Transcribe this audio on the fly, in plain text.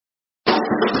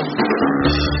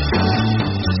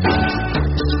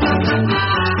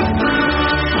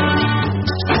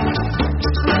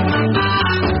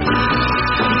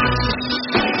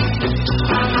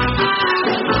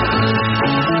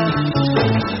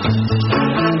Hello,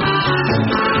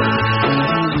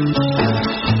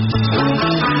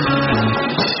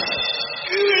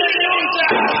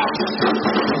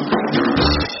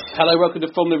 welcome to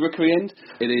From the Rookery End.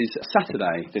 It is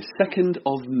Saturday, the 2nd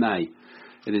of May.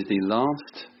 It is the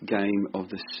last game of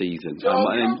the season. John,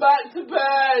 come back to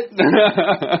bed!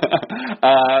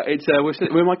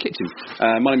 We're in my kitchen.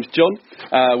 My name's John.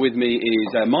 With me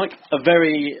is Mike. A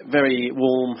very, very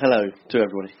warm hello to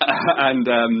everybody.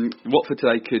 And Watford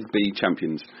today could be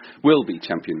champions. Will be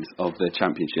champions of the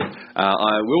Championship.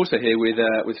 We're also here with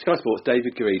Sky Sports'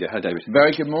 David Garida. Hi, David.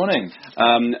 Very good morning.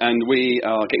 And we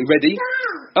are getting ready.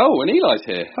 Oh, and Eli's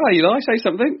here. Hi, Eli. Say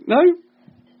something. No?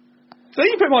 So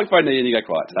you put the microphone in and you go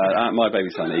quiet. My baby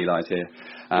son, Eli's here.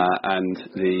 And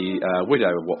the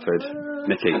widow of Watford,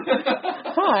 Nikki.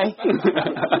 Hi.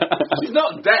 She's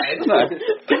not dead. No.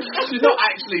 She's not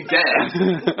actually dead.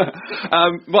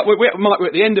 We're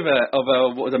at the end of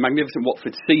what was a magnificent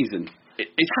Watford season.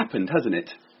 It's happened, hasn't it?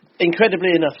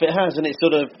 Incredibly enough, it has, and it's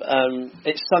sort of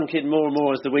it's sunk in more and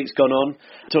more as the week's gone on.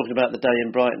 Talking about the day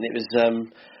in Brighton, it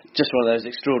was just one of those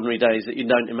extraordinary days that you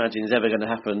don't imagine is ever going to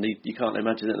happen. You can't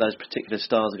imagine that those particular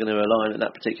stars are going to align at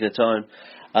that particular time,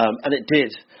 and it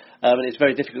did. And it's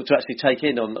very difficult to actually take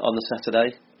in on the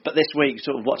Saturday. But this week,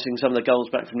 sort of watching some of the goals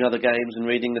back from the other games and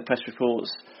reading the press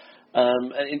reports,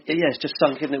 it's just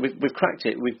sunk in that we've cracked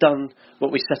it. We've done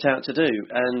what we set out to do,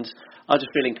 and I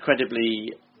just feel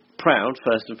incredibly proud,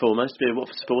 first and foremost, to be a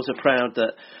Watford supporter, proud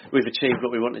that we've achieved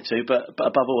what we wanted to, but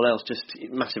above all else, just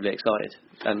massively excited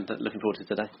and looking forward to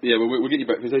today. Yeah, we'll get you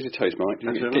breakfast. There's your toast, Mike.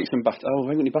 Get you some butter. Oh,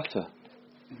 I haven't got any butter.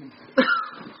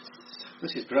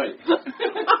 This is great.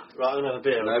 Right, I'm going to have a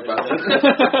beer. No butter.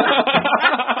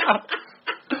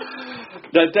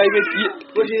 Now, David,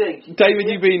 what do you think? David,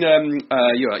 you've been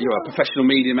you're a professional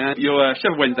media man. You're a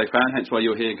Sheffield Wednesday fan, hence why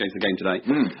you're here going to the game today.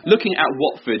 Looking at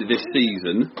Watford this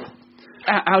season,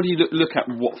 how do you look at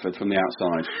Watford from the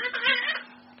outside?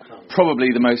 Probably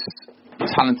the most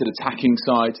talented attacking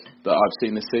side that I've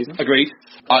seen this season. Agreed.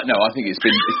 No, I think it's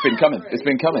been coming. It's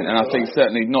been coming, and I think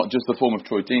certainly not just the form of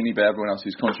Troy Deeney, but everyone else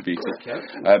who's contributed.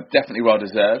 Definitely well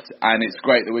deserved, and it's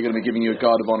great that we're going to be giving you a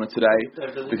guard of honour today,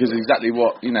 because exactly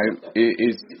what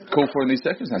is called for in these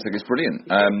circumstances. I think it's brilliant.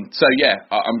 I'm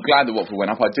glad that Watford went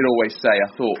up. I did always say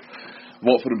I thought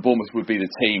Watford and Bournemouth would be the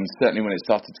teams, certainly when it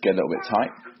started to get a little bit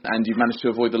tight, and you've managed to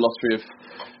avoid the lottery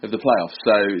of the playoffs.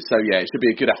 So it should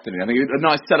be a good afternoon. I think a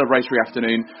nice celebratory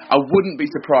afternoon. I wouldn't be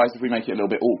surprised if we make it a little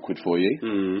bit awkward for you,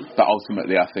 but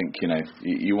ultimately I think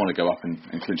you want to go up and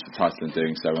clinch the title in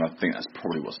doing so, and I think that's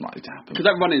probably what's likely to happen. Because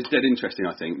that run is dead interesting,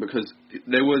 I think, because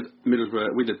there was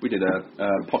Middlesbrough. We did a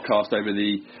podcast over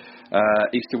the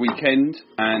Easter weekend,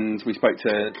 and we spoke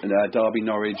to Derby,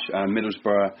 Norwich,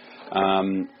 Middlesbrough,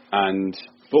 and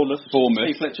Bournemouth.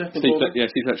 Steve Fletcher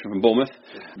from Bournemouth.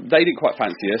 They didn't quite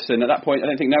fancy us, and at that point I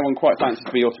don't think no one quite fancied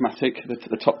to be automatic,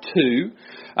 the top two.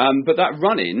 But that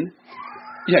run-in,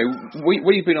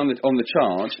 we've been on the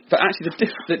charge, but actually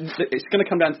it's going to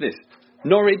come down to this.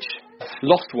 Norwich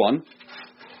lost one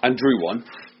and drew one.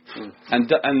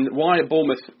 And why are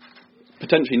Bournemouth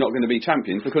potentially not going to be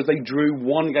champions? Because they drew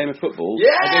one game of football.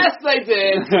 Yes, they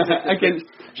did! against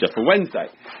Sheffield Wednesday.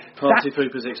 Party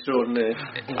poopers extraordinaire.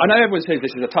 I know everyone says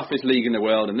this is the toughest league in the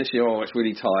world, and this year, it's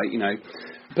really tight,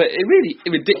 But it really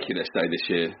ridiculous, though, this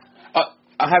year.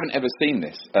 I haven't ever seen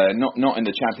this, not in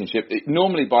the Championship.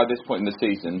 Normally, by this point in the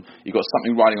season, you've got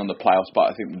something riding on the playoffs, but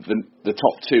I think the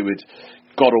top two had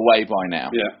got away by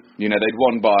now. Yeah. They'd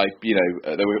won by,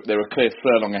 they were a clear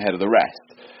furlong ahead of the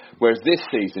rest. Whereas this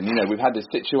season, we've had this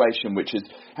situation which is...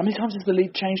 How many times has the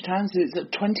league changed hands? Is it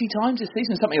 20 times this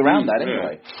season? Something around that,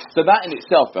 anyway. So that in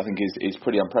itself, I think, is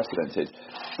pretty unprecedented.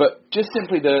 But just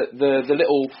simply the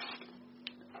little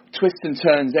twists and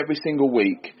turns every single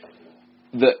week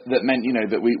that meant,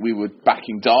 that we were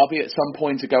backing Derby at some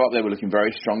point to go up. They were looking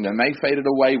very strong. Then they faded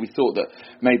away. We thought that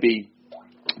maybe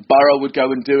Borough would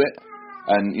go and do it.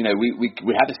 And,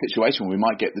 we had a situation where we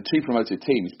might get the two promoted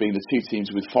teams being the two teams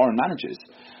with foreign managers,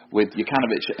 with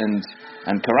Jokanovic and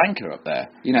Karanka up there.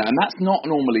 And that's not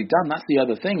normally done. That's the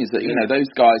other thing, is that, those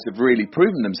guys have really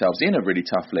proven themselves in a really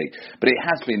tough league. But it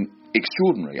has been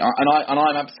extraordinary.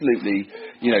 I'm absolutely,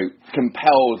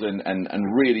 compelled and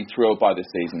really thrilled by this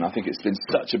season. I think it's been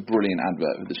such a brilliant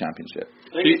advert for the Championship.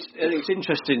 I think it's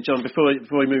interesting, John, before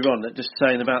we move on, that just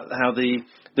saying about how the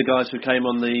guys who came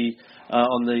on the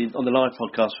live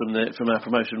podcast from our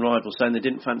promotion rivals saying they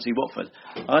didn't fancy Watford.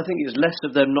 I think it's less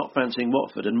of them not fancying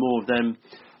Watford and more of them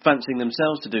fancying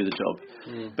themselves to do the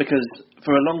job, because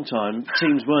for a long time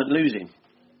teams weren't losing.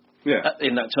 Yeah.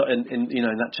 In that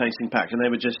chasing pack, and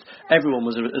everyone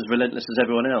was as relentless as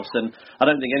everyone else, and I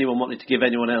don't think anyone wanted to give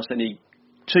anyone else any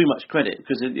too much credit,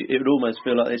 because it would almost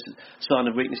feel like it's a sign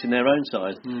of weakness in their own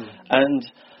side.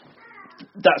 And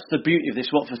that's the beauty of this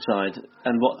Watford side,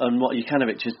 and what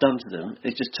Jukanovic has done to them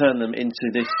is just turn them into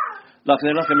this,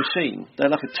 they're like a machine, they're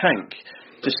like a tank,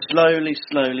 just slowly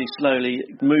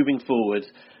moving forward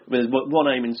with one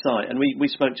aim in sight. And we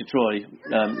spoke to Troy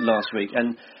last week,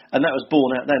 and that was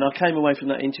born out then. I came away from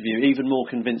that interview even more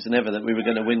convinced than ever that we were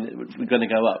going to win, we were going to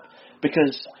go up,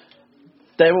 because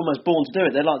they're almost born to do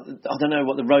it. They're like, I don't know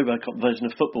what the Robocop version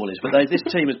of football is, but this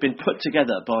team has been put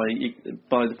together by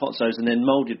the Pozzos and then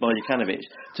moulded by Jukanovic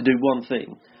to do one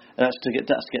thing, and that's to get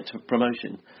to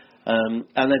promotion. And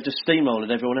they've just steamrolled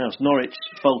everyone else. Norwich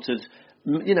faltered,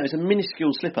 it's a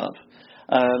minuscule slip up.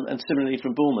 And similarly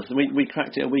from Bournemouth, and we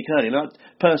cracked it a week early. And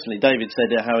personally, David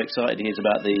said how excited he is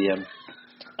about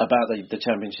the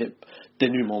Championship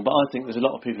denouement, but I think there's a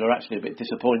lot of people who are actually a bit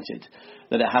disappointed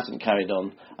that it hasn't carried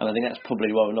on, and I think that's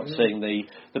probably why we're not seeing the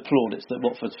plaudits that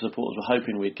Watford supporters were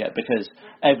hoping we'd get, because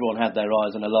everyone had their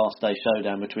eyes on a last day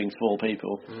showdown between four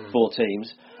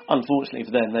teams. Unfortunately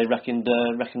for them, they reckoned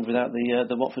without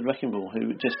the Watford Wrecking Ball,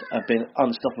 who just have been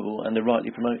unstoppable and are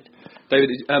rightly promoted. David,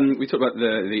 we talked about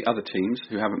the other teams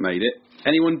who haven't made it.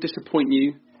 Anyone disappoint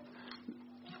you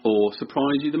or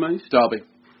surprise you the most? Derby.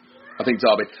 I think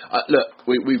Derby. Look,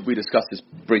 we discussed this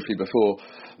briefly before,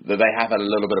 that they have had a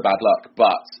little bit of bad luck,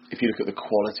 but if you look at the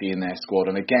quality in their squad,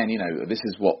 and again, this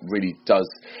is what really does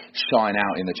shine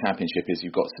out in the Championship, is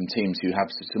you've got some teams who have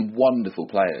some wonderful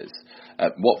players,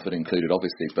 Watford included,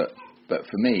 obviously, but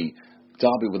for me,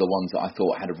 Derby were the ones that I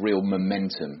thought had a real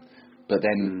momentum, but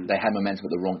then they had momentum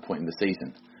at the wrong point in the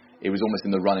season. It was almost in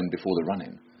the run-in before the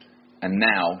run-in, and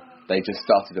now they just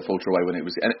started to falter away when it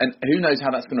was, and who knows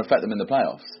how that's going to affect them in the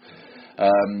playoffs.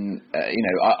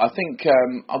 I think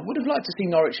I would have liked to see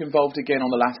Norwich involved again on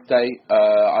the last day.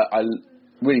 I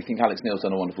really think Alex Neil's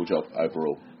done a wonderful job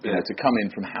overall. To come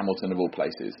in from Hamilton of all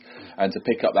places and to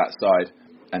pick up that side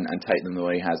and take them the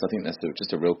way he has, I think that's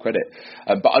just a real credit.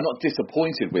 But I'm not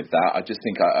disappointed with that. I just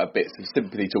think a bit of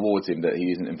sympathy towards him that he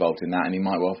isn't involved in that, and he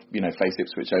might well, face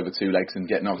Ipswich over two legs and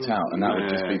get knocked out, and that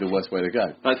would just be the worst way to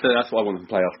go. That's what I want them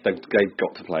to play off. They've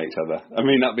got to play each other. I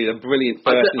mean, that'd be a brilliant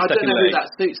first and second I don't know leg. who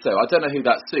that suits, though. I don't know who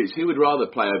that suits. Who would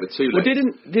rather play over two legs?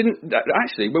 Well, didn't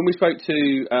actually, when we spoke to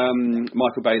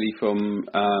Michael Bailey from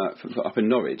up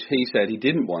in Norwich, he said he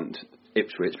didn't want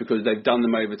Ipswich because they've done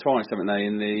them over twice, haven't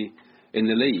they, in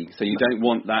the league, so you don't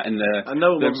want that in the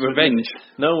revenge.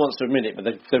 No one wants to admit it, but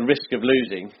the risk of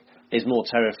losing is more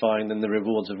terrifying than the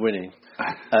rewards of winning.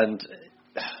 And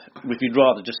if you'd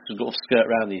rather just sort of skirt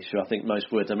around the issue, I think most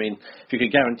would. I mean, if you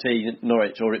could guarantee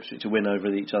Norwich or Ipswich to win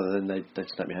over each other, then they'd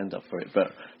snap your hand up for it.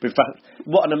 But in fact,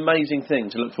 what an amazing thing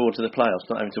to look forward to the playoffs,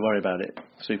 not having to worry about it.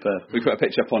 Superb. We put a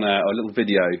picture up on a little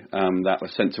video that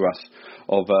was sent to us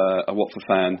of a Watford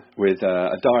fan with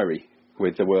a diary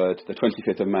with the word, the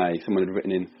 25th of May, someone had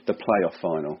written in the playoff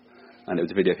final, and it was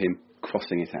a video of him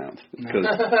crossing it out. Because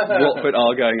Watford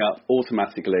are going up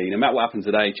automatically. No matter what happens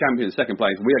today, champions, second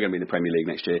place, we are going to be in the Premier League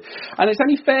next year. And it's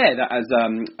only fair that as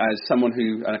someone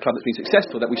and a club that's been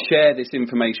successful, that we share this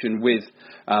information with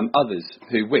others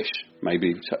who wish,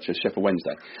 maybe such as Sheffield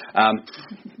Wednesday.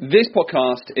 This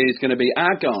podcast is going to be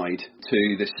our guide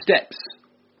to the steps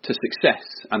to success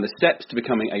and the steps to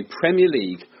becoming a Premier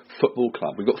League football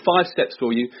club. We've got 5 steps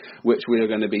for you, which we are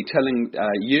going to be telling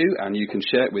you, and you can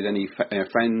share it with any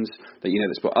friends that you know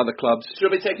that's got other clubs.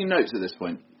 Should I be taking notes at this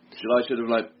point? Should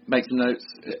have make some notes,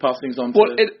 pass things on?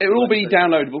 Well, it will all be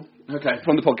downloadable. Okay.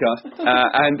 From the podcast,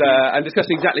 and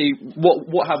discussing exactly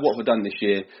what have Watford done this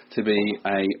year to be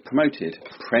a promoted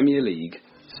Premier League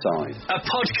side. A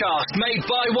podcast made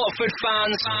by Watford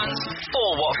fans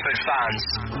for Watford fans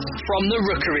from the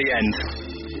Rookery End.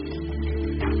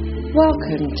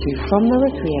 Welcome to From the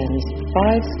Rookery End's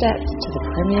 5 Steps to the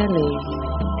Premier League.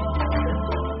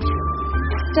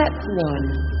 Step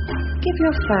 1. Give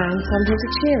your fans something to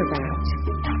cheer about.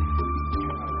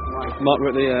 Mark,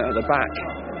 we're at the back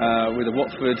with the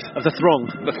Watford... Of the throng.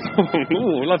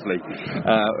 Ooh, lovely.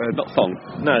 Not thong.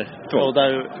 No, throng.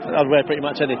 Although I'd wear pretty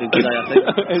much anything today, I think.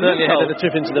 Certainly ahead of the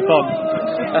trip into the pond.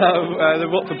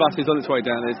 The Watford bus is on its way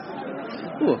down. There's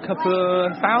a couple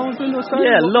of thousand or so.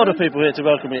 Yeah, a lot of people here to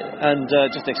welcome it, and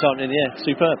just excitement in the air.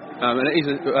 Superb. And it is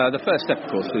the first step, of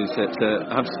course, is to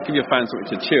give your fans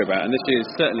something to cheer about, and this year's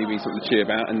certainly been something to cheer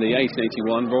about. And the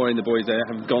 1881, Roy and the boys there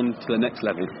have gone to the next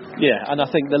level. Yeah, and I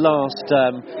think the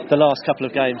last couple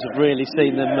of games have really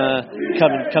seen them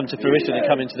come to fruition and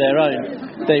come into their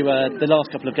own. The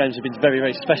last couple of games have been very,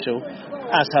 very special,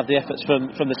 as have the efforts from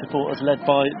the supporters led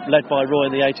by Roy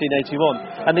in the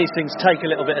 1881. And these things take a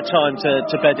little bit of time to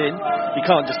to bed in. You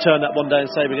can't just turn up one day and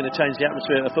say we're going to change the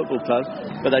atmosphere at a football club,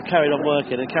 but they've carried on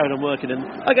working, and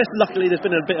I guess luckily there's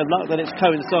been a bit of luck that it's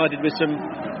coincided with some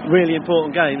really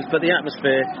important games, but the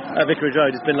atmosphere at Vicarage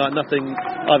Road has been like nothing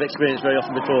I've experienced very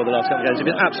often before the last couple of games. It's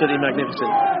been absolutely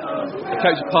magnificent. The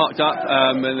coach are parked up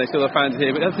and they still have fans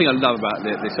here, but the other thing I love about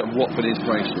this sort of Watford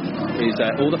inspiration is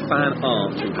all the fan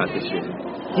art we've had this year.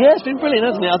 Yeah, it's been brilliant,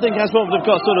 hasn't it? I think as Watford have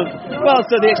got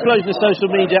so the explosion of social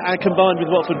media and combined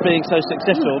with Watford being so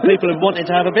successful, people have wanted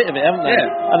to have a bit of it, haven't they?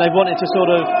 Yeah. And they've wanted to sort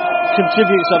of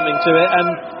contribute something to it,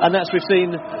 and that's we've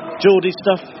seen Geordie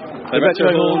stuff. The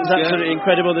retro horns, absolutely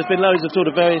incredible. There's been loads of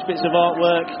sort of various bits of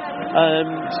artwork.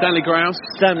 Stanley Grouse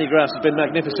has been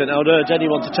magnificent. I would urge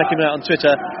anyone to check him out on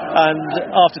Twitter, and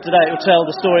after today it will tell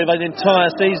the story of an entire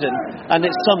season, and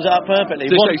it sums it up perfectly.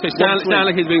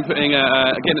 Stanley has been putting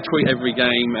again a tweet every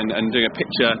game and doing a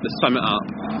picture to sum it up,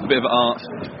 a bit of art,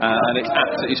 and it's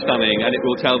absolutely stunning, and it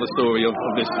will tell the story of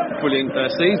this brilliant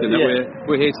season that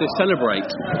we're here to celebrate.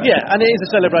 Yeah, and it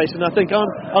is a celebration. I think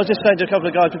I was just saying to a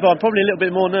couple of guys before, I'm probably a little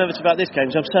bit more nervous about this game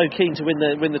because I'm so keen to win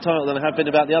the title than I have been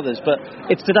about the others, but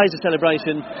it's today's a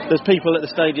celebration. There's people at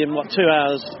the stadium 2.5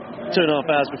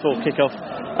 hours before kick-off,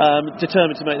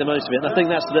 determined to make the most of it, and I think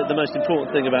that's the most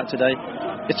important thing about today.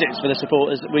 It's for the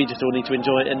supporters. We just all need to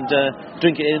enjoy it and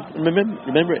drink it in and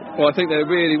remember it. Well, I think they're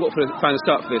really Watford fans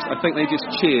start for this. I think they just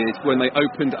cheered when they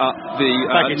opened up the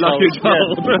luggage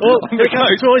hold. Oh, here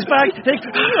comes Troy's bag.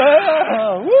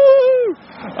 Woo!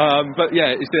 But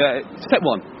yeah, it's step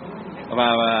one of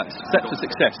our steps to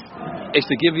success is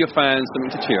to give your fans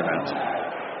something to cheer about.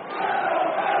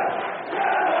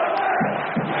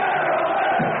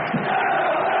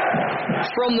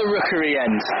 From the Rookery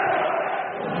End.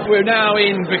 We're now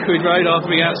in Vicarage Road after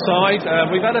being outside.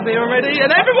 We've had a beer already and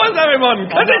everyone's having one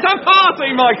because it's a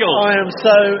party, Michael! I am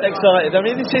so excited. I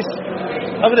mean,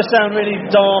 I'm going to sound really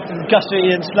daft and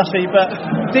gushy and slushy, but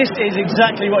this is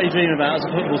exactly what you dream about as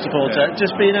a football supporter,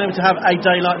 just being able to have a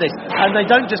day like this. And they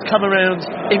don't just come around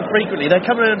infrequently, they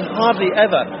come around hardly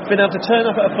ever. Being able to turn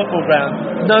up at a football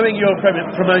ground, knowing you're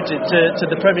promoted to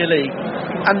the Premier League,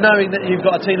 and knowing that you've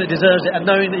got a team that deserves it, and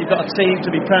knowing that you've got a team to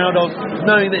be proud of,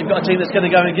 knowing that you've got a team that's going to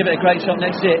go and give it a great shot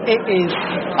next year. It is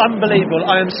unbelievable.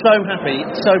 I am so happy,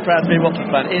 so proud to be a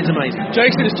Watford fan. It is amazing.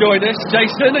 Jason has joined us.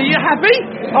 Jason, are you happy?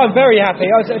 I'm very happy.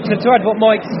 To add what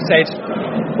Mike said,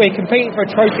 we're competing for a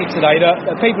trophy today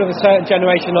that people of a certain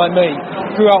generation like me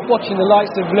grew up watching the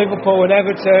likes of Liverpool and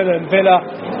Everton and Villa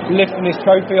lifting this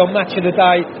trophy on Match of the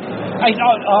Day. I'm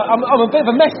a bit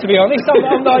of a mess, to be honest.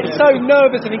 I'm like so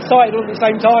nervous and excited all at the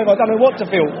same time. I don't know what to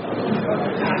feel.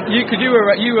 You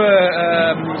were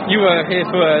here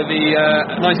for the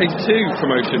 1982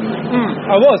 promotion.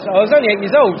 I was only 8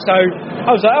 years old, so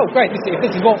I was like, oh great, if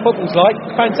this is what football's like,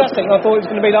 fantastic. And I thought it was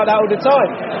going to be like that all the time,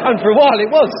 and for a while it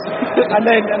was. and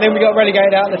then we got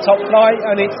relegated out of the top flight,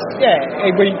 and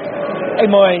in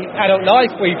my adult life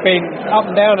we've been up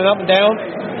and down and up and down.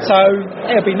 So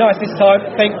it'll be nice this time.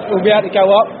 I think we'll be able to go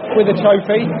up with a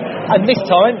trophy, and this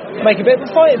time make a bit of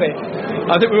a fight of it.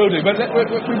 I think we will do. But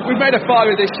we've made a fight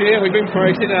of it this year. We've been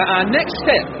promoted. Our next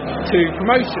step to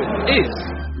promotion is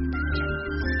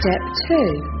Step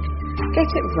 2. Get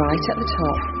it right at the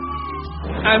top.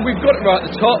 And we've got it right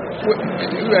at the top.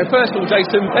 First of all,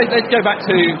 Jason, let's go back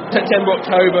to September,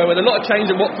 October, with a lot of change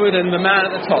at Watford and the man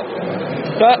at the top.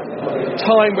 But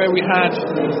time where we had,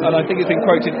 and I think it's been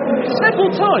quoted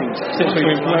several times since we've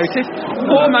been promoted,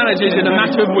 4 managers in a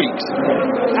matter of weeks.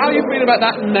 How are you feeling about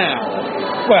that now?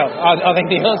 Well, I think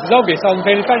the answer's obvious. I'm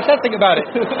feeling fantastic about it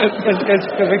because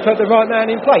we put the right man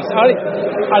in place.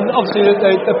 And obviously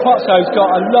the Potso's got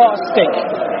a lot of stick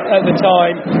at the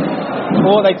time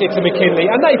for what they did to McKinley,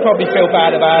 and they probably feel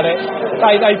bad about it.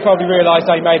 They probably realised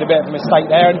they made a bit of a mistake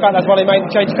there. In fact, that's why they made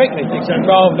the change quickly,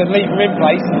 rather than leave him in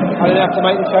place and then have to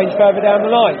make the change further down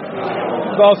the line.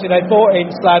 But obviously they brought in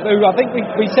Slav, who I think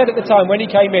we said at the time when he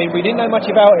came in, we didn't know much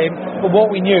about him, but what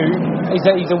we knew is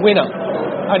that he's a winner.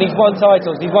 And he's won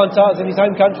titles. He's won titles in his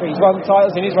home country. He's won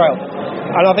titles in Israel.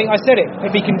 And I think I said it.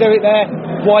 If he can do it there,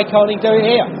 why can't he do it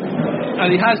here? And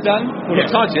he has done. Well,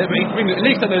 not tied yet, but he's at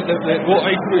least done what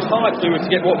he was hard to do was to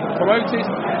get Watford promoted.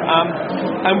 And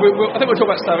I think we'll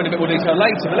talk about Slav in a bit more detail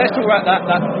later. But let's talk about that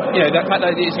fact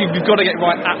that you've got to get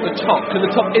right at the top, because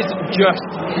the top isn't just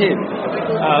him.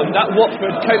 That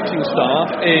Watford coaching staff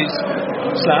is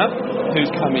Slav, who's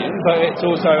come in, but it's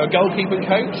also a goalkeeper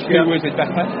coach who was with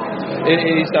Becca. It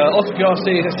is Oscar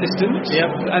Garcia's assistant,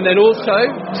 and then also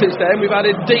since then we've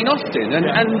added Dean Austin,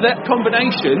 and that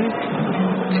combination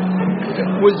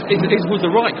was the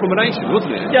right combination,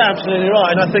 wasn't it? Yeah, absolutely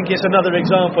right. And I think it's another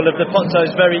example of the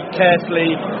Potsos very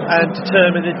carefully and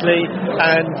determinedly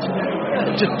and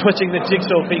just putting the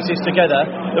jigsaw pieces together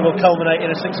that will culminate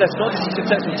in a successful, not just a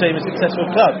successful team, a successful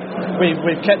club.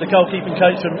 We've kept the goalkeeping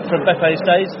coach from Bepe's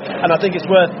days, and I think it's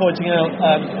worth pointing out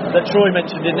that Troy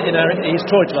mentioned he's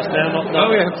Troy to us now,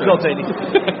 not Dini.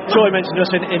 Troy mentioned to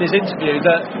us in his interview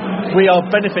that we are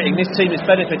benefiting, this team is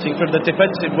benefiting from the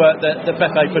defensive work that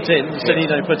Bepe put in,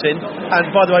 Stanino put in, and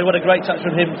by the way, what a great touch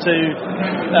from him to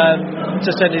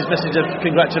send his message of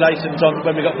congratulations on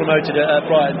when we got promoted at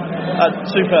Brighton.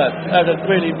 Superb, a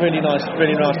really nice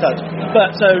touch.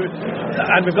 But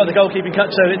and we've got the goalkeeping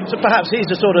coach, so perhaps he's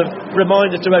a sort of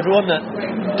reminder to everyone that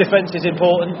defence is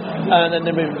important. And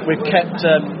then we've kept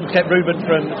Ruben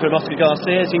from Oscar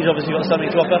Garcia. He's obviously got something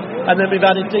to offer. And then we've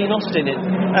added Dean Austin in,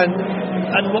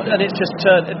 and it's just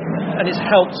turned and it's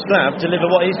helped Slav deliver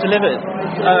what he's delivered.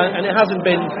 And it hasn't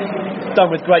been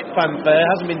done with great fanfare. It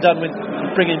hasn't been done with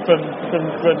bringing from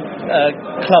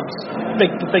clubs,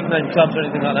 big name clubs or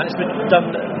anything like that. It's been done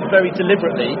very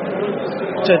deliberately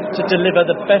to deliver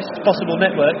the best possible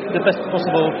network, the best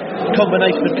possible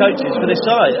combination of coaches for this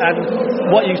side. And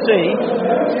what you see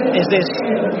is this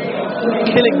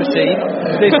killing machine,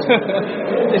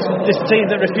 this team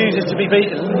that refuses to be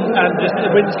beaten and just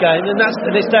wins games, and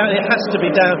it's down. It has to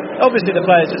be down. Obviously, the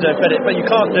players deserve credit, but you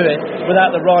can't do it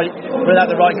without the right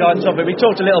guidance of it. We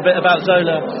talked a little bit about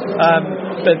Zola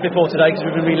before today because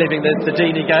we've been reliving the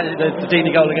Dini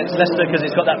goal against Leicester because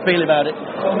it's got that feel about it.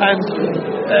 And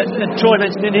Troy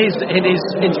mentioned in his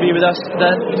interview with us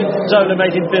that Zola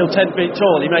made him feel 10 feet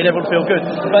tall. He made everyone feel good.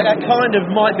 But that kind of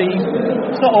might be,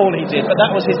 it's not all he did, but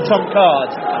that was his trump card.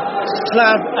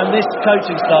 Slav and this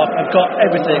coaching staff have got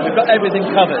everything. We've got everything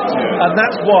covered, and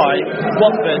that's why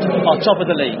Watford are top of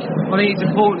the league. I think it's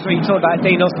important when you talk about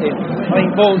Dean Austin. I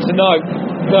think it's important to note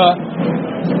that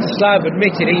Slav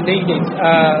admitted he needed,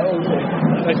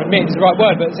 admit is the right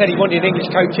word, but said he wanted an English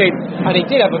coach in, and he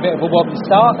did have a bit of a wobbly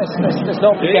start. Let's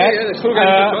not forget. So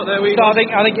I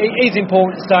think it is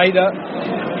important to say that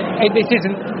this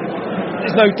isn't.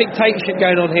 There's no dictatorship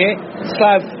going on here.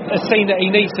 Slav has seen that he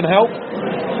needs some help.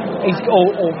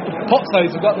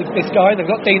 Potsos have got this guy. They've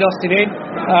got Dean Austin in,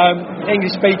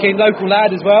 English speaking, local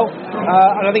lad as well,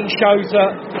 and I think it shows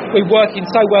that we're working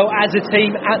so well as a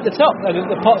team at the top. And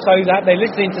the Potsos out there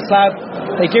listening to Slav,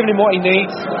 they're giving him what he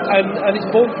needs, and it's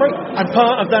born free. And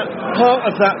part of that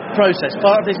process,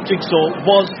 part of this jigsaw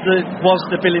was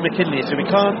the Billy McKinley. So we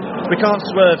can't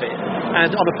swerve it. And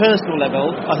on a personal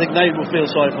level, I think they will feel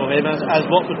sorry for him as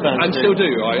Watford fans. And still do.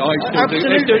 I still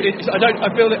Absolutely. do. I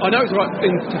feel that I know it's the right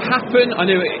thing to happen. I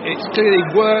know it's clearly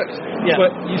worked,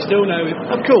 but you still know.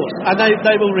 Of course, and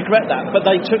they will regret that. But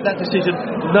they took that decision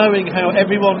knowing how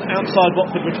everyone outside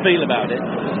Watford would feel about it,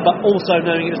 but also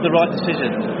knowing it was the right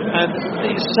decision. And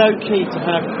it's so key to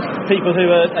have people who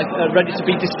are ready to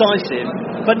be decisive,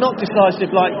 but not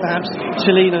decisive like perhaps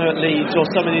Cellino at Leeds or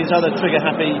some of these other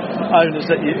trigger-happy owners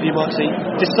that you might see.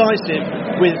 Decisive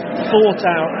with thought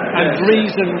out and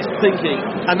reasoned thinking,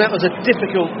 and that was a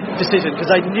difficult decision because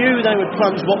they knew they would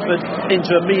plunge Watford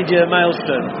into a media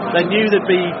maelstrom. They knew there'd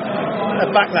be a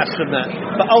backlash from that,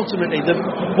 but ultimately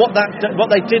what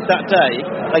they did that day,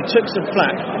 they took some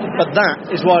flack, but that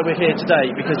is why we're here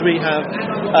today, because we have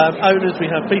owners, we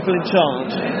have people in charge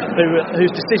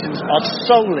whose decisions are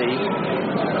solely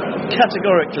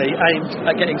categorically aimed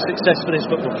at getting success for this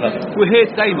football club. We're here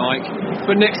today, Mike,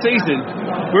 for next season.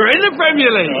 We're in the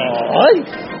Premier League.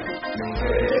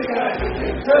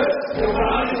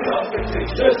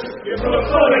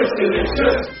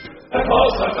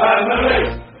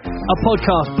 A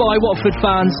podcast by Watford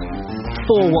fans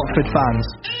for Watford fans.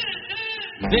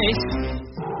 This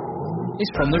is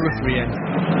From the Rookery End.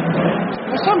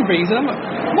 For some reason,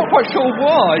 I'm not quite sure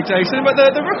why, Jason, but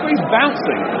the rookery's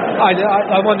bouncing.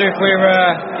 I wonder if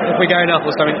we're going up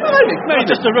or something. Maybe. Not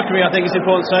just the rookery, I think it's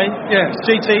important to say. Yeah.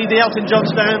 GT, the Elton John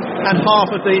stand, and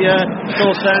half of the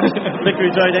North stand,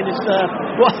 Vicarage Road End. It's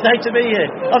what a day to be here.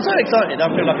 I'm so excited. I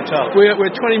feel like a child. We're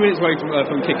 20 minutes away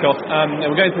from kick-off, and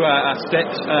we're going through our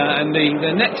steps, and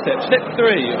the next step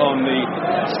 3 on the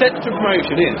steps to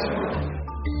promotion is...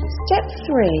 Step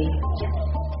 3.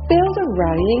 Build a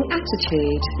rallying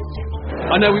attitude.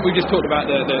 I know we just talked about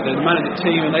the man of the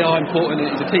team, and they are important.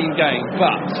 It's a team game,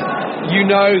 but you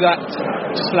know that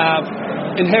Slav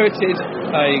inherited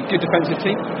a good defensive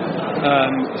team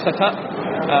set up.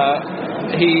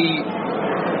 He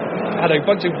had a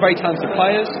bunch of very talented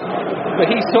players, but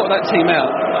he sorted that team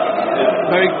out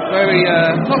very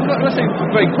not say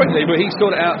very quickly, but he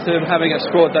sorted out to having a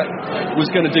squad that was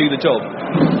going to do the job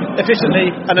efficiently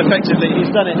and effectively.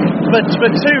 He's done it, but for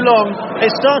too long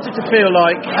it started to feel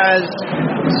like, as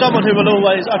someone who will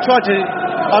always, I've tried to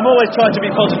I'm always trying to be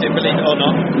positive, believe it or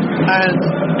not, and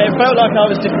it felt like I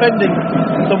was defending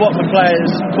the Watford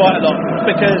players quite a lot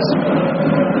because,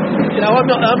 you know, I'm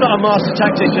not a master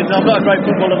tactician, I'm not a great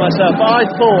footballer myself, but I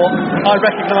thought I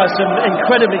recognised some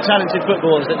incredibly talented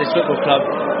footballers at this football club.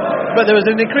 But there was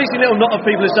an increasing little knot of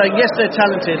people who are saying, yes, they're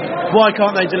talented, why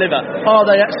can't they deliver? Are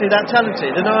they actually that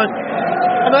talented? And I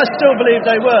still believe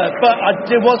they were, but I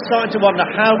was starting to wonder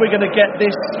how we're going to get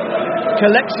this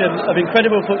collection of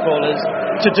incredible footballers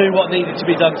to do what needed to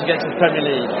be done to get to the Premier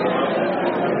League.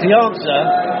 The answer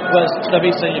was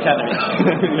Slavisa Jokanovic.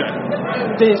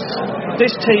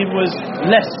 This team was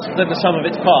less than the sum of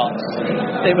its parts.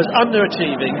 It was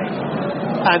underachieving,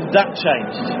 and that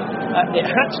changed. It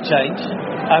had to change.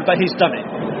 But he's done it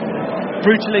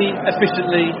brutally,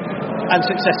 efficiently and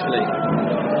successfully.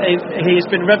 He has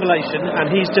been revelation,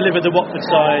 and he's delivered the Watford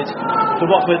side, the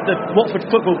Watford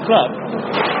Football Club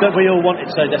that we all wanted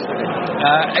so desperately.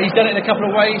 He's done it in a couple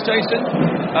of ways, Jason.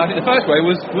 I think the first way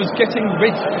was getting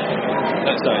rid,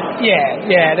 let's say.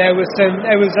 Yeah, there was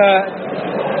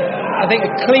I think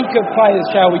a clique of players,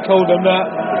 shall we call them, that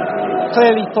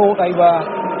clearly thought they were,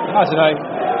 I don't know,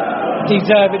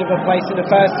 deserving of a place in the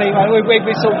first team. We're reading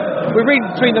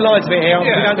between the lines a bit here.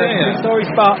 We don't know the stories,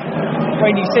 but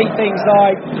when you see things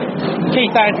like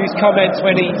Keith Andrews' comments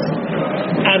when he's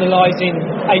analysing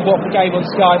a Watford game on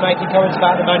Sky, making comments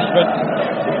about the management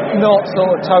not sort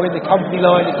of towing the company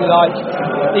line, if you like,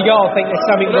 you got to think there's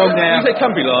something wrong there. You say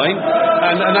company line,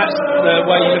 and that's the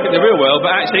way you look at the real world,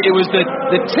 but actually it was the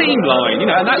team line,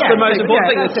 you know, and that's the most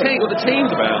important thing, what the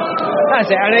team's about. That's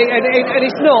it, and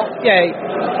it's not,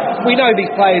 we know these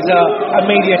players are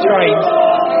media trained,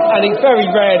 and it's very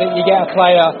rare that you get a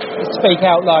player speak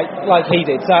out like he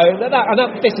did. So that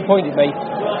disappointed me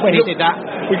when he did that.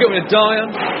 We got rid of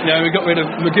Dyer, we got rid of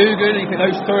McGugan. You think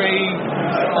those three,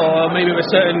 or maybe with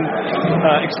a certain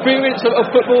experience of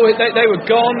football, they were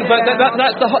gone. But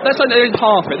that's only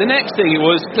half it. The next thing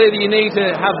was clearly you need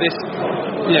to have this.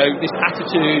 This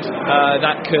attitude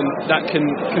that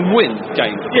can win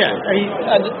games. Yeah,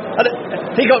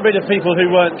 he got rid of people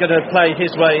who weren't going to play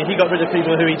his way. He got rid of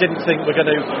people who he didn't think were going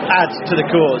to add to the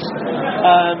cause.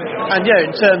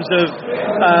 In terms of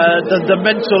the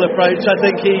mental approach, I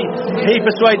think he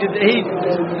persuaded.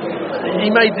 He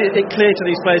made it clear to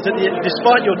these players that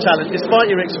despite your talent, despite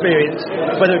your experience,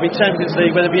 whether it be Champions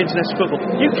League, whether it be international football,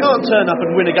 you can't turn up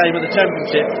and win a game of the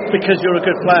Championship because you're a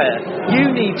good player.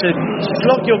 You need to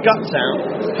slog your guts out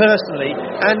personally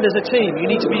and as a team. You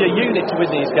need to be a unit to win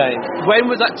these games. When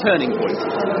was that turning point?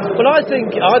 Well, I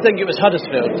think it was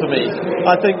Huddersfield for me.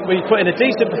 I think we put in a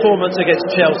decent performance against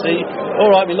Chelsea. All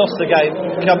right, we lost the game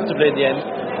comfortably in the end.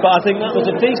 But I think that was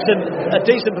a decent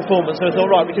performance. So I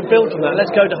thought, right, we can build from that. Let's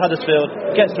go to Huddersfield,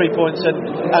 get 3 points, and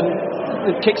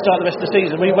kickstart the rest of the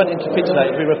season. We went into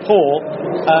capitulated. We were poor,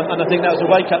 and I think that was a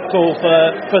wake-up call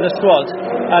for the squad.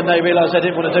 And they realised they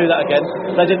didn't want to do that again.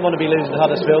 They didn't want to be losing to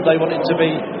Huddersfield. They wanted to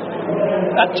be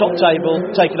at top table,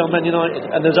 taking on Man United,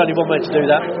 and there's only one way to do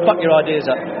that: buck your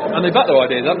ideas up. And they bucked their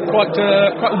ideas up quite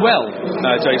well,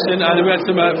 Jason. And we had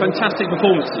some fantastic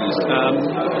performances.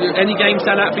 Any game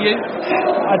stand out for you?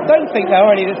 I don't think there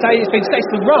are any that say it's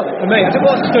the run for me. I think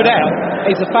what stood out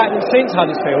is the fact that since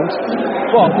Huddersfield,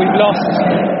 we've lost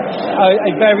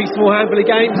a very small handful of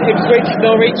games: Ipswich,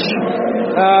 Norwich.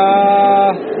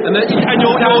 And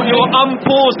your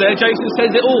pause there, Jason,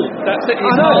 says it all. That's it.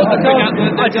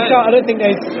 I don't think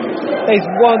there's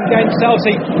one game. So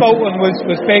obviously Bolton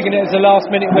was big and it was a last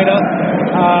minute winner.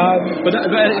 But I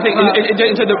think in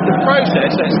terms of the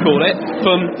process, let's call it,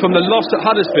 from the loss at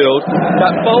Huddersfield,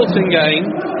 that Bolton game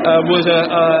was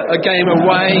a game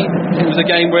away. It was a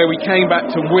game where we came back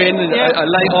to win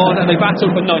late on, and they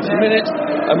battled for 90 minutes,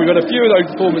 and we got a few of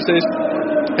those performances.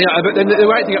 But then the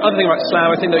other thing about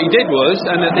Slough, I think that he did was,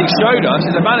 and that he showed us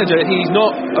as a manager, that he's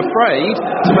not afraid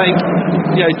to make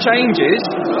changes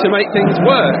to make things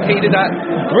work. He did that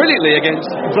brilliantly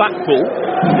against Blackpool,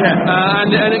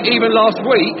 and even last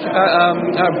week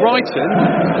at Brighton,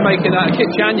 making that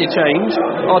Kitchania change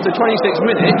after 26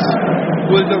 minutes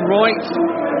was the right.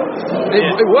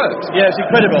 It worked. Yeah, it's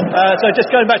incredible. So just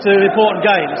going back to the important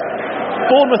games,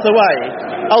 Bournemouth away.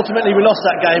 Ultimately, we lost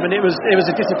that game, and it was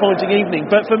a disappointing evening.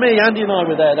 But for me, Andy and I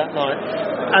were there that night,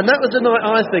 and that was the night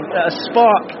I think that a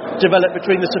spark developed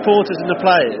between the supporters and the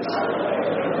players.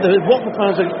 The Watford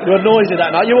fans were noisy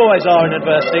that night. You always are in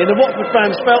adversity, and the Watford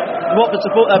fans felt Watford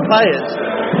players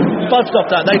budged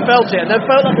off that. They felt it, and they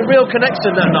felt like a real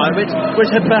connection that night, which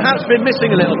had perhaps been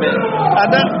missing a little bit. And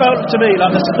that felt to me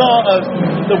like the start of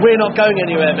the we're not going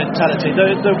anywhere mentality.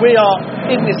 The we are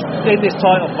in this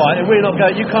title fight, and we're not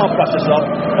going. You can't brush us off.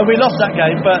 And we lost that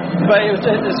game, but it was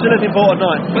still an important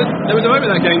night. But there was a moment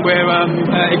in that game where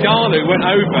Igalo went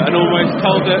over and almost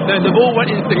told the ball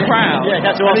went into the crowd. Yeah,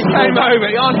 he had to and ask he came over,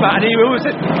 he asked that, and he always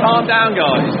said, "Calm down,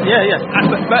 guys." Yeah.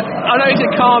 But I know he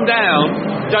said, "Calm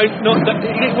down." He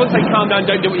didn't want to say calm down,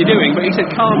 don't do what you're doing, but he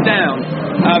said calm down.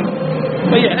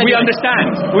 But yeah, anyway,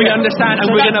 we understand, and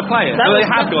so we're going to play it.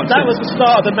 That was the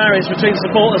start of the marriage between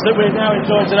supporters that we're now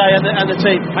enjoying today and the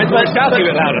team. But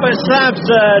Slav's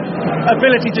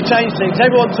ability to change things.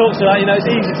 Everyone talks about,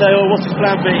 it's easy to say, what's his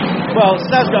plan B? Well,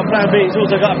 Slav's got a plan B, he's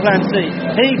also got a plan C.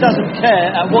 He doesn't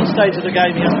care at what stage of the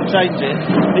game he has to change it.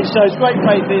 He shows great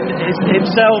faith in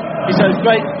himself, he shows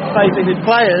great faith in his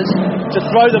players to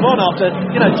throw them on after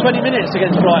 20 minutes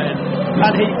against Brighton.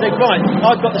 And he thinks, right,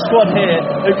 I've got the squad here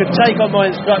who can take on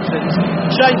my instructions,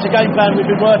 change the game plan we've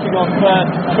been working on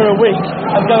for a week,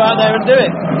 and go out there and do it.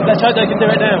 Let's hope they can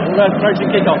do it now. We're approaching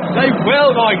kick-off. They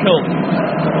will, Michael.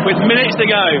 With minutes to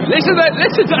go. Listen to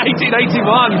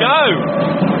 1881. Go.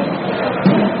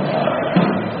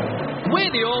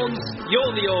 We're the Orns.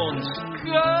 You're the Orns.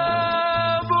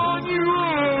 Come on, you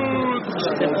Orns.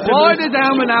 Why did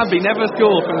Alman Abbey never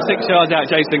score from 6 yards out,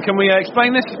 Jason? Can we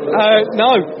explain this?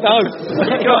 No.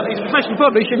 He's a professional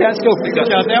footballer, he should be able to score from 6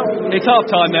 yards out. It's half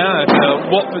time now.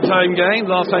 Watford's home game,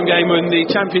 last home game in the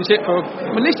Championship for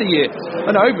at least a year.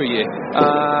 Over a year.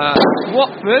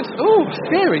 Watford,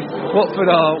 scary. Watford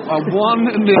are 1-0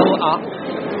 up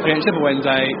against Sheffield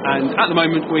Wednesday, and at the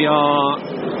moment we are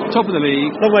top of the league.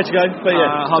 Long way to go, but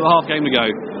yeah. Half game to go.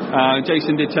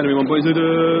 Jason did tell me one point. He said,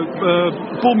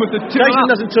 Bournemouth are 2 Jason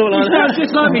doesn't talk like that.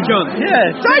 Just like me, John.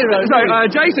 Yeah,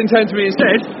 Jason turned to me and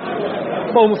said,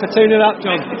 Bournemouth are 2-0 up,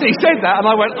 John. He said that, and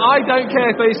I went, I don't care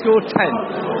if they score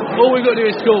 10. All we've got to do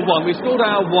is score 1. We've scored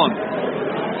out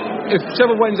 1. If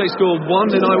Sheffield Wednesday score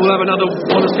 1, then I will have another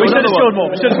one. We should have scored more.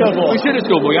 We should have scored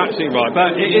more. You're absolutely right.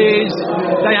 But it is,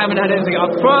 they haven't had anything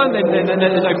up front. Then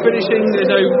there's no finishing. There's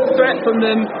no threat from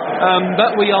them.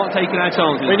 But we aren't taking our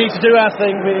chances. We need to do our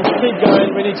thing. We need to keep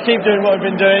going. We need to keep doing what we've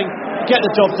been doing. Get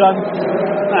the job done.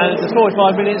 And the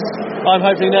 45 minutes, I'm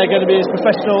hoping they're going to be as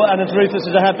professional and as ruthless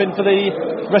as they have been for the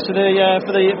rest of the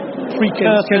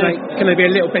precursor. Can they be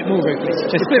a little bit more ruthless?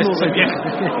 Just a bit more ruthless.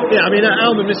 Yeah. I mean,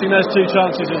 Alman missing those 2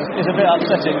 chances is a bit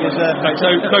upsetting. So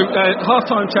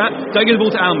half-time chat. Don't give the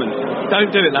ball to Alman.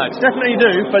 Don't do it, lads. Definitely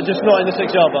do, but just not in the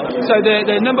 6-yard box. So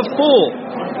they're number 4.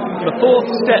 The 4th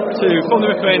step from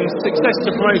the referendum success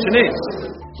to promotion is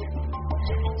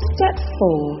Step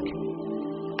 4.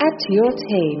 Add to your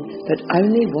team, but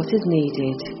only what is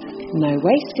needed. No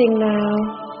wasting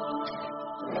now.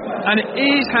 And it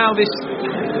is how this,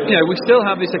 we still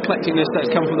have this eclecticness that's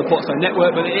come from the Potstone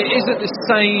network, but it isn't the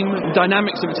same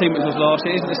dynamics of the team as was last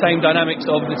year. It isn't the same dynamics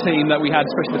of the team that we had,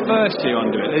 especially the first year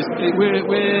under it.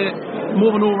 We're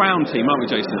more of an all-round team, aren't we,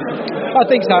 Jason? I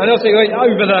think so. And also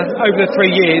over the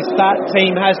 3 years, that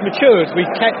team has matured.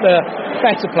 We've kept the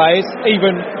better players,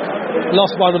 even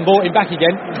lost one and bought him back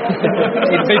again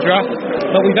in Vidra,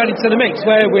 but we've added to the mix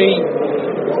where we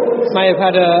may have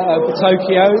had a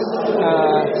Tokyo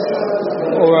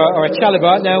or a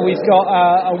Chalobah. Now we've got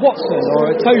a Watson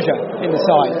or a Toja in the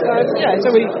side.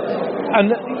 So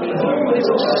it's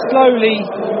slowly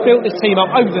built this team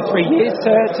up over the 3 years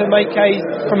to make a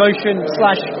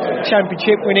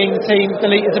promotion/championship winning team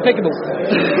delete as applicable.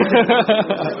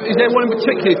 Is there one in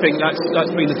particular you think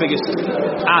that's been the biggest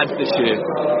add this year?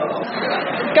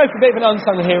 Go for a bit of an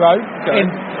unsung hero in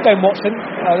Ben Watson.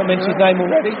 I mentioned his name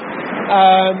already.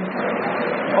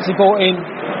 Obviously bought in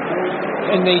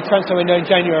the transfer window in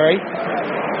January.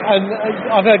 And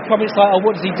I've heard comments like,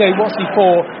 what does he do? What's he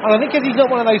for? And I think because he's not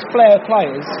one of those flair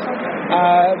players,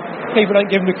 people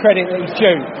don't give him the credit that he's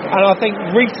due. And I think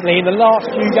recently, in the last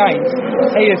few games,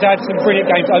 he has had some brilliant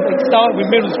games. I think it started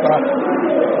with Middlesbrough.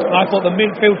 I thought the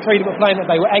midfield three that were playing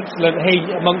that they were excellent, he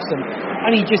amongst them.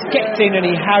 And he just gets in and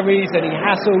he harries and he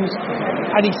hassles.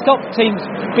 And he stopped teams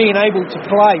being able to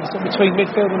play sort of between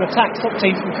midfield and attack, stopped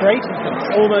teams from creating things.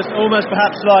 Almost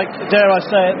perhaps like, dare I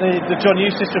say it, the John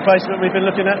Eustace replacement we've been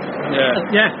looking at.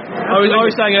 Yeah. I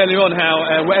was saying earlier on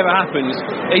how whatever happens,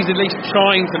 he's at least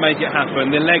trying to make it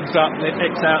happen. The legs up, the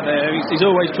hips out there. He's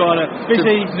always trying to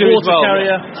busy, do water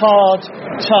carrier, hard,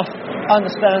 tough,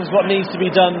 understands what needs to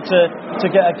be done to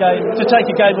get a game, to take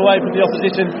a game away from the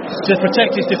opposition, to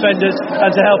protect his defenders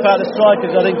and to help out the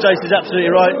strikers. I think Jace is absolutely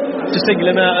right to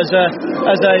single him out as a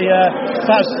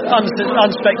perhaps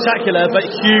unspectacular but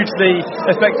hugely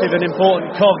effective and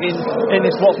important cog in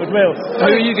this Watford wheel.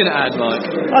 Who are you going to add, Mike?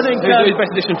 I think who's the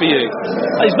best addition for you?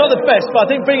 He's not the best, but I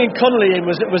think bringing Connolly in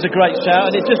was a great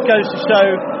shout, and it just goes to show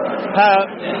how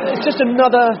it's just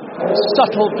another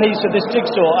subtle piece of this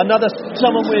jigsaw,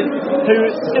 someone who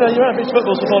your average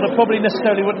football supporter probably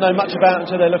necessarily wouldn't know much about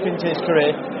until they look into his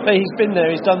career, but he's been there,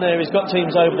 he's done there, he's got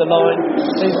teams over the line,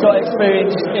 he's got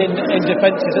experience in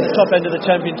defences at the top end of the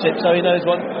Championship, so he knows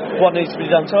what needs to be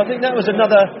done. So I think that was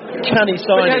another canny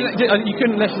signing. You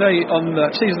couldn't necessarily, on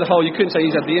the season as a whole, you couldn't say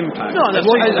he's had the impact. No, has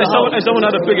someone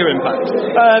had a bigger impact?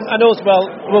 And also,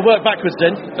 we'll work backwards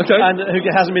then. Okay. And who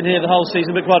hasn't been here the whole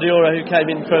season, but Guardiola, who came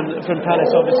in from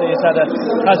Palace, obviously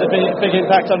has a big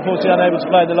impact. Unfortunately, unable to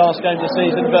play in the last game of the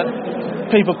season, but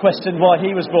people questioned why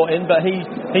he was brought in, but he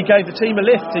gave the team a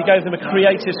lift. He gave them a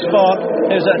creative spark.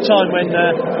 It was at a time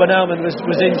when Alman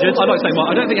was injured. I'd like to say, Mark,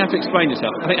 I don't think you have to explain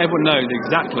yourself. I think everyone knows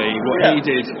exactly what he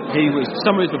did. He was,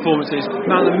 some of his performances,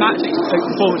 man of the match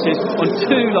performances on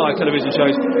 2 live television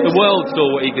shows. The world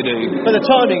saw what he could do. But the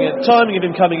timing of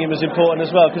him coming in was important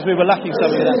as well, because we were lacking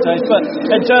something at that stage. But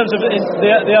in terms of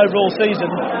the overall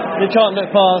season, you can't look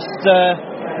past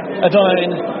a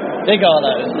dying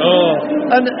Igalo. Oh.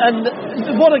 And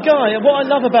what a guy. And what I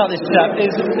love about this chap is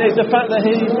the fact that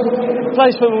he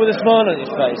plays football with a smile on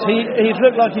his face. He's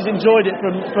looked like he's enjoyed it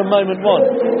from moment one.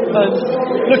 And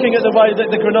looking at the way that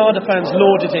the Granada fans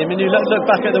lauded him, and you look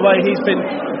back at the way he's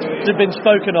been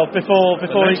spoken of before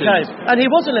he came. And he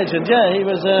was a legend, yeah. He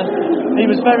was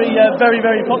very, very,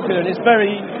 very popular, and it's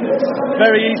very,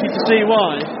 very easy to see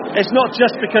why. It's not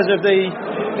just because of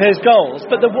his goals,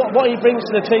 but what he brings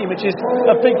to the team, which is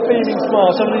a big beaming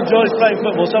smile, someone who enjoys playing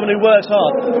football, someone who works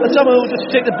hard, and someone who will just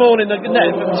stick the ball in the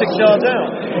net from 6 yards out.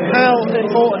 How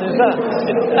important is that?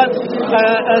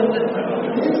 And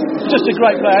just a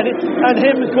great player. And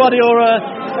him and Guardiola,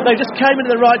 they just came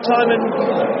into the right time and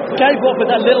gave Watford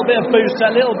that little bit of boost,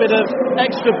 that little bit of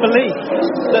extra belief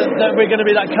that we're going to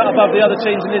be that cut above the other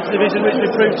teams in this division, which we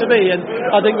proved to be. And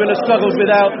I think we'll have struggled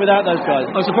without those guys.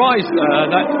 I'm surprised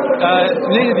that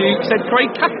neither of you said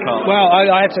Craig Cathcart. Well,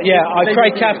 I had to,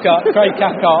 Craig Cathcart.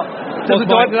 Does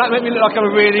that make me look like I'm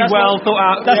a really thought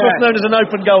out? That's what's known as an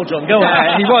open goal, John. Go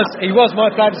on. He was my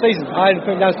player of the season. I hadn't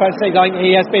put him down as player of the season. I think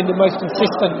he has been the most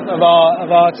consistent of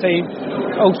our team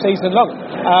all season long.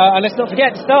 And let's not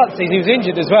forget, to start the season, he was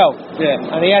injured as well. Yeah.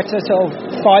 And he had to sort of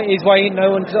fight his way in.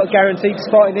 No one sort of guaranteed a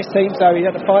spot in this team, so he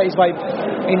had to fight his way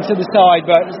into the side.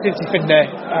 But since he's been there,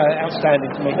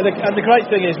 outstanding to me. And the great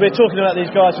thing is, we're talking about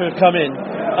these guys who have come in,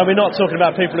 and we're not talking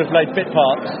about people who've played bit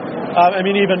parts. I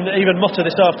mean, even Motta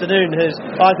this afternoon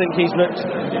I think he's looked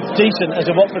decent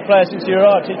as a Watford player since he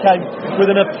arrived. He came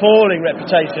with an appalling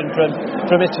reputation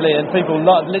from Italy, and people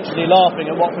literally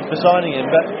laughing at Watford for signing him.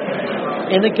 But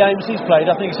in the games he's played,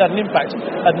 I think he's had an impact,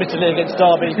 admittedly against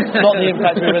Derby, not the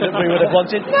impact we would have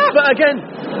wanted. But again,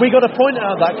 we got a point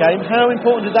out of that game. How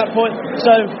important is that point?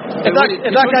 So if that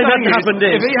game hadn't happened,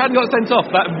 if he hadn't got sent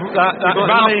off, that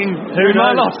rallying, who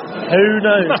knows?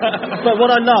 But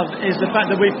what I love is the fact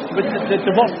that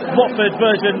the Watford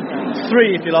version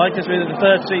 3, if you like, as we're in the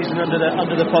 3rd season under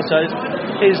the Pottos,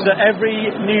 is that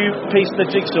every new piece of the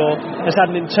jigsaw has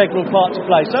had an integral part to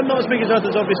play. Some not as big as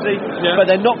others, obviously, but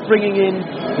they're not bringing in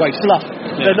fluff.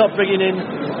 Yeah. They're not bringing in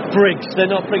Briggs. They're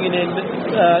not bringing in,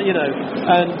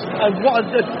 and what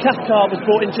Cathcart was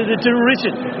brought into the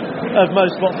derision of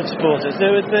most Watford supporters.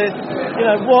 There was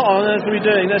what on earth are we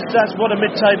doing? That's what a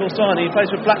mid-table signing. He plays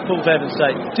for Blackpool, for heaven's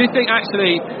sake. Do you think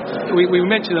actually we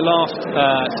mentioned the last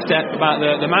step about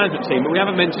the management team, but we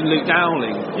haven't mentioned Luke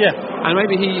Dowling? Yeah, and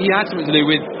maybe he had something to do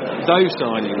with those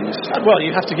signings. Well,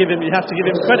 you have to give him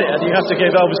credit, and you have to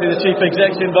give obviously the chief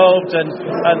execs involved and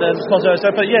Pozzo.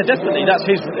 But yeah, definitely that's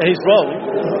his role.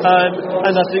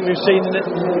 And I think we've seen,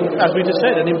 as we just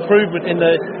said, an improvement in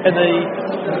the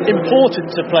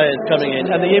importance of players coming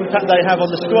in and the impact they have on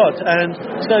the squad. And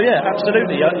so yeah,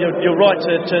 absolutely, you're right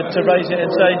to raise it and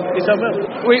say he's done well.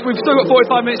 We've still got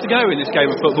 45 minutes to go in this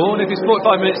game of football, and if it's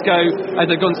 45 minutes to go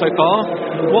as they've gone so far,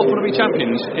 Watford will be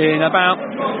champions in about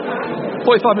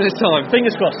 45 minutes time.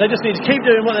 Fingers crossed. They just need to keep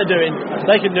doing what they're doing.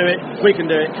 They can do it. We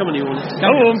can do it. Come on, you all.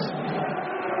 Come on.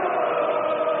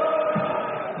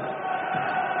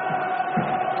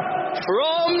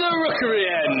 From the Rookery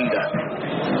end.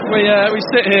 We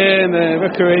sit here in the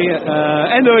Rookery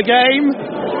end of a game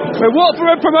where Watford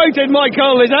are promoted. Mike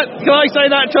Cole, can I say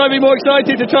that? Try and be more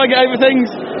excited to try and get over things.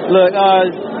 Look,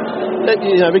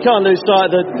 we can't lose sight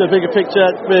of the bigger picture.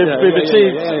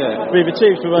 We've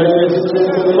achieved promotion,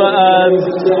 but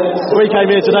we came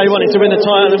here today wanting to win the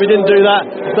title, and we didn't do that.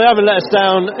 They haven't let us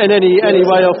down in any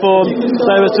way or form.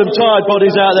 There were some tired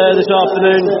bodies out there this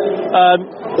afternoon.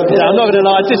 I'm not going to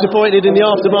lie, disappointed in the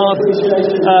aftermath,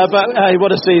 but hey,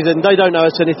 what a season. They don't know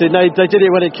us anything. They did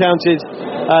it when it counted.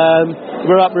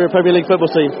 We're a Premier League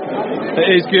football team.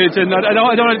 It is good, and I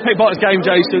don't want to take part in this game,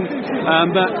 Jason,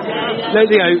 but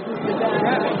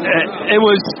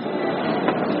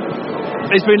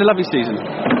it's been a lovely season.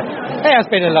 It has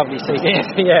been a lovely season.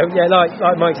 yeah. Like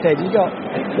Mike said, you got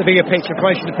the bigger picture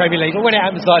promotion to the Premier League, but when it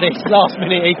happens like this, last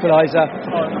minute equaliser,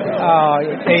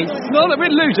 it's not that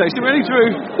we didn't lose, Jason. We only drew.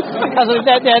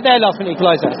 Their last minute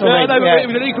equialiser. It was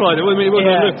an equaliser.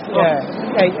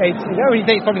 When you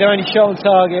think it's probably their only shot on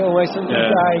target almost in the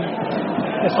game.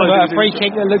 It's a free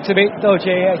kick that looked a bit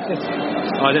dodgy. I think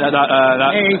that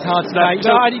it's hard to say.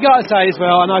 But you got to say as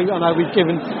well. I know we've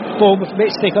given Bournemouth a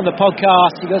bit of stick on the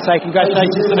podcast. You got to say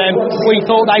congratulations to them. We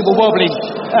thought they were wobbling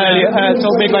earlier,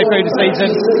 sort of midway through the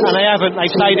season, and they haven't. They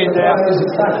stayed in there,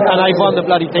 and they've won the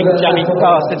bloody thing, Jamie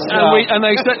bastards. And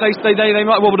they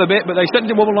might wobble a bit, but they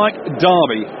certainly wobble like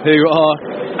Derby, who are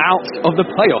out of the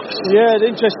playoffs. Yeah,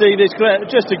 interesting. It's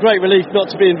just a great relief not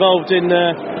to be involved in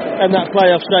that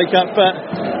playoff shake-up, but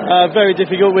very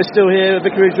difficult. We're still here at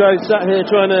Vicarage Road, sat here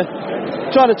trying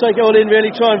to take it all in,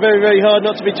 really trying very, very hard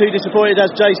not to be too disappointed.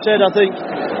 As Jay said, I think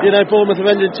Bournemouth have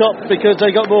ended top because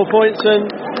they got more points, and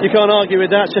you can't argue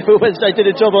with that. Sheffield Wednesday did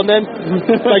a job on them.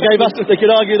 They could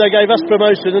argue they gave us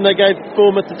promotion and they gave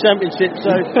Bournemouth the championship.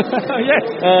 So yes.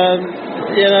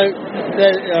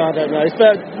 I don't know. It's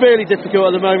really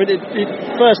difficult at the moment.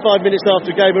 First 5 minutes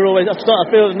after a game are always. I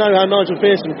know how Nigel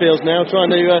Pearson feels now,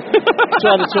 trying to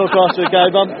talk after a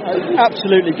game. I'm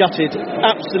absolutely gutted.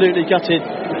 Absolutely gutted.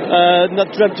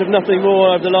 Not dreamt of nothing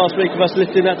more over the last week of us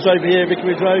lifting that trophy here at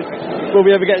Vicarage Road. Will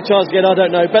we ever get a chance again? I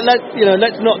don't know. But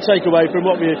let's not take away from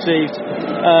what we achieved.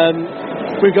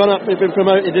 We've gone up, we've been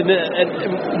promoted, and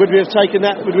would we have taken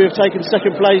that? Would we have taken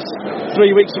second place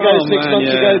 3 weeks ago, 6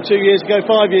 months ago, 2 years ago,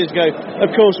 5 years ago?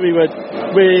 Of course we would.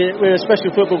 We're a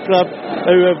special football club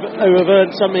who have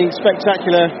earned something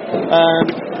spectacular.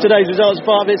 Today's results,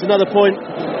 part of it's another point.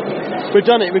 We've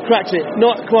done it, we've cracked it.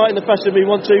 Not quite in the fashion we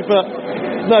want to, but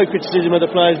no criticism of the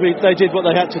players. They did what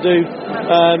they had to do.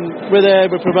 We're there,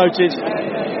 we're promoted.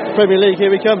 Premier League, here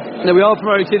we come. Now we are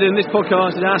promoted, and this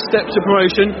podcast is our steps to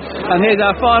promotion, and here's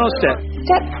our final step.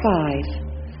 Step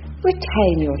 5.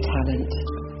 Retain your talent.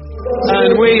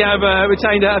 And we have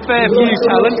retained a fair few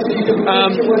talent.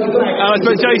 I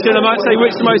suppose, Jason, I might say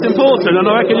which is the most important, and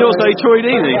I reckon you'll say Troy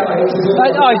Deeney.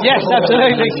 Yes,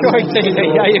 absolutely, Troy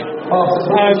Deeney.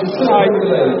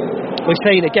 We've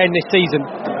seen again this season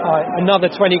another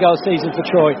 20-goal season for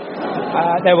Troy.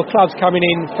 There were clubs coming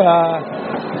in for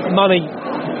money.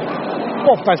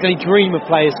 Well, basically dream of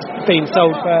players being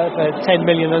sold for 10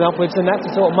 million and upwards, and that's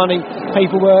the sort of money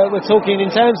people were talking in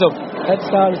terms of at the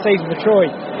start of the season for Troy.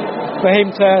 For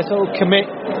him to sort of commit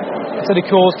to the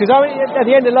cause, because at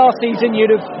the end of last season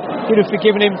you'd have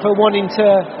forgiven him for wanting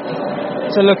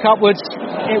to look upwards.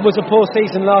 It was a poor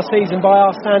season last season by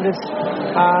our standards,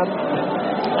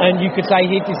 and you could say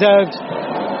he deserved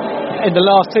in the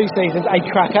last 2 seasons a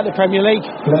crack at the Premier League,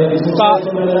 but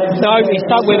no, he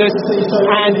stuck with us,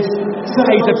 and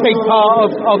he's a big part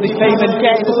of the team and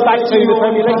getting us back to the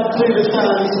Premier League.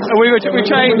 We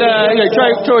retained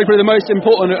Troy for the most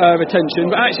important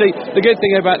retention, but actually the good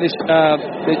thing about this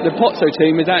the Pozzo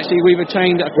team is actually we've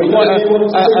retained quite a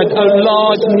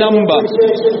large number,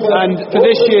 and for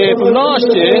this year, from last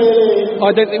year,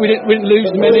 I don't think we didn't lose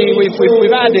many.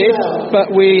 We've added, but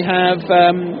we have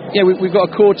we've got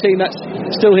a core team that's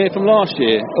still here from last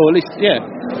year, or at least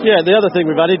the other thing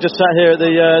we've added, just sat here at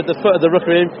the foot of the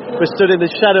rookery, we stood in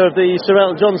the shadow of the Sir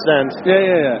Elton John stand.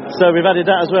 So we've added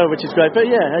that as well, which is great.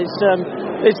 But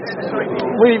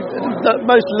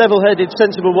most level-headed,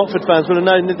 sensible Watford fans will have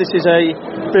known that this is a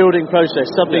building process,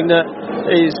 something that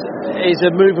is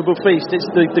a movable feast.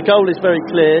 The goal is very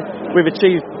clear. We've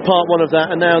achieved part one of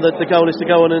that, and now the goal is to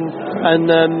go on and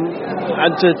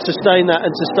to sustain that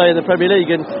and to stay in the Premier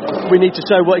League. And we need to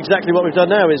show exactly what we've done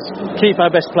now is keep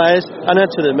our best players and add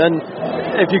to them. And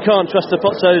if you can't trust the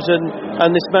Pozzos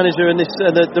and this manager and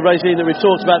the regime that we've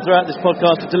talked about throughout this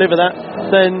podcast to deliver that,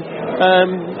 then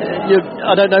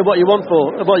I don't know what you want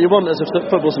as a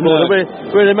football supporter.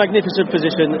 No. We're in a magnificent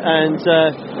position, and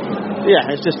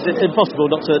it's just impossible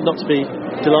not to be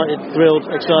delighted, thrilled,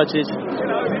 excited.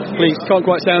 Please, can't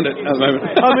quite sound it at the moment.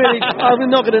 I'm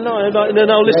not going to lie, and then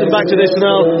I'll listen back to this and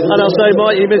I'll say,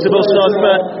 mighty miserable sod,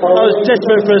 but I was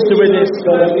desperate for us to win this.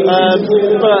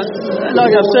 But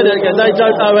like I've said it again, they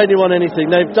don't owe anyone anything.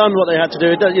 They've done what they had to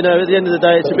do. At the end of the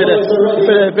day, it's a bit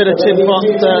of tin pot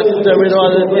that we'd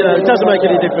rather, it doesn't make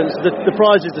any difference. The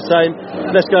prize is the same.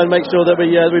 Let's go and make sure that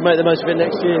we make the most of it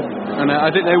next year. And I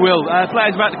think they will.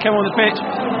 Players about to come on the pitch.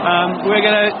 We're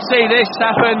going to see this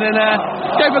happen and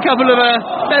go for a couple of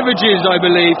beverages, I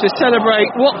believe, to celebrate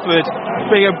Watford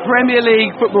being a Premier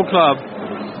League football club.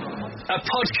 A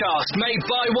podcast made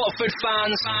by Watford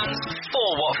fans for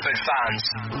Watford fans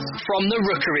from the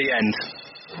Rookery End.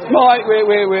 Right,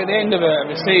 we're at the end of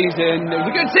a season. It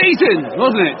was a good season,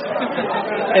 wasn't it?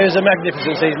 It was a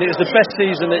magnificent season. It was the best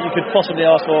season that you could possibly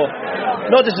ask for.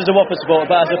 Not just as a Watford supporter,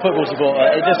 but as a football supporter.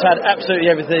 It just had absolutely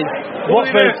everything.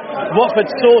 Watford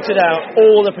sorted out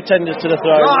all the pretenders to the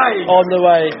throne on the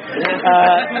way.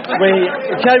 We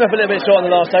came up a little bit short on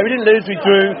the last day. We didn't lose, we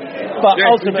drew. But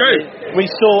ultimately, we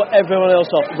saw everyone else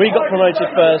off. We got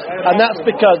promoted first. And that's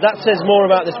because that says more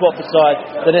about this Watford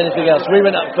side than anything else. We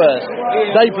went up first.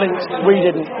 They blinked, we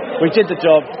didn't. We did the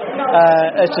job.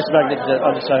 It's just magnificent.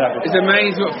 I'm just so happy. It's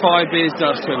amazing what 5 beers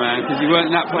does to a man, because you weren't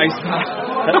in that place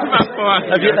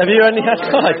have you only had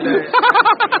 5?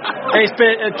 It's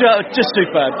been just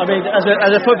superb. I mean,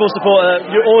 as a football supporter,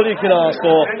 all you can ask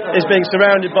for is being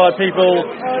surrounded by people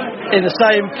in the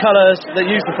same colours that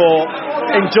you support,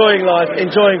 enjoying life,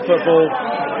 enjoying football,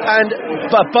 and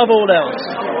above all else,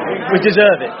 we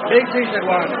deserve it.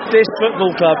 This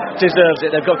football club deserves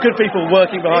it. They've got good people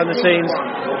working behind the scenes.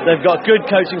 They've got good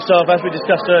coaching staff, as we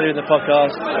discussed earlier in the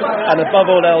podcast. And above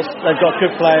all else, they've got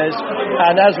good players.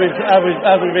 And as we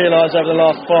realised over the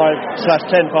last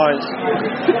 5/10 pints,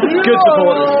 good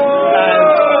supporters. And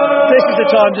this is the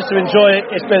time just to enjoy it.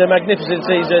 It's been a magnificent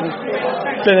season.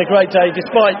 It's been a great day,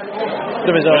 despite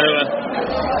the result.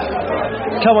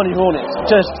 Come on, you Hornets.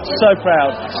 Just so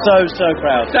proud. So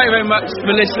proud. Thank you very much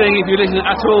for listening. If you're listening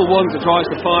at all once or twice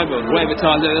or 5 or whatever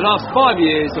time, the last 5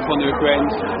 years upon the Rookery End,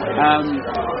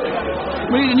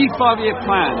 we need a new 5-year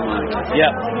plan, Mike.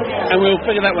 Yep. And we'll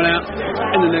figure that one out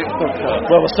in the next podcast.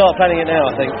 Well, we'll start planning it now,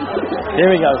 I think. Here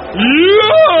we go.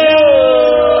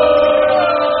 Yeah!